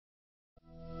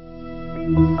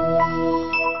The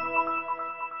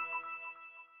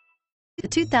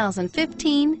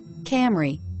 2015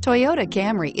 Camry. Toyota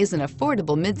Camry is an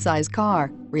affordable midsize car,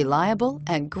 reliable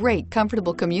and great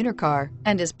comfortable commuter car,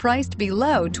 and is priced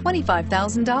below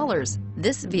 $25,000.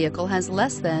 This vehicle has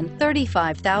less than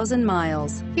 35,000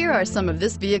 miles. Here are some of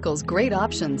this vehicle's great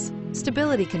options: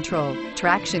 stability control,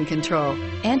 traction control,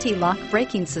 anti-lock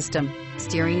braking system,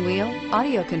 steering wheel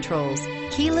audio controls,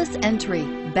 keyless entry,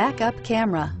 backup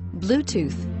camera,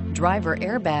 Bluetooth, driver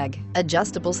airbag,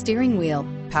 adjustable steering wheel,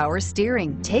 power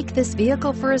steering. Take this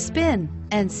vehicle for a spin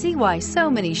and see why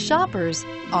so many shoppers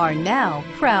are now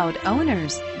proud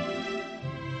owners.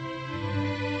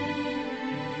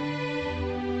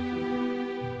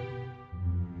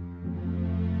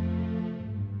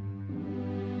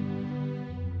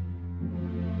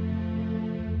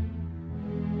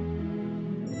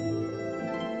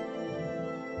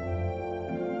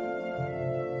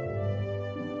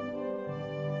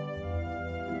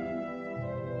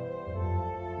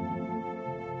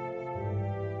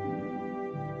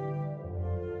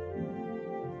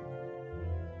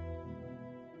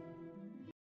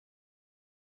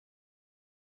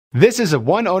 This is a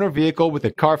one-owner vehicle with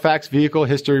a Carfax Vehicle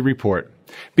History Report.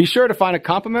 Be sure to find a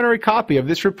complimentary copy of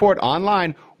this report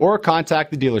online or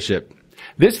contact the dealership.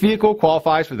 This vehicle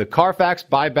qualifies for the Carfax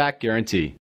Buyback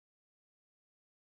Guarantee.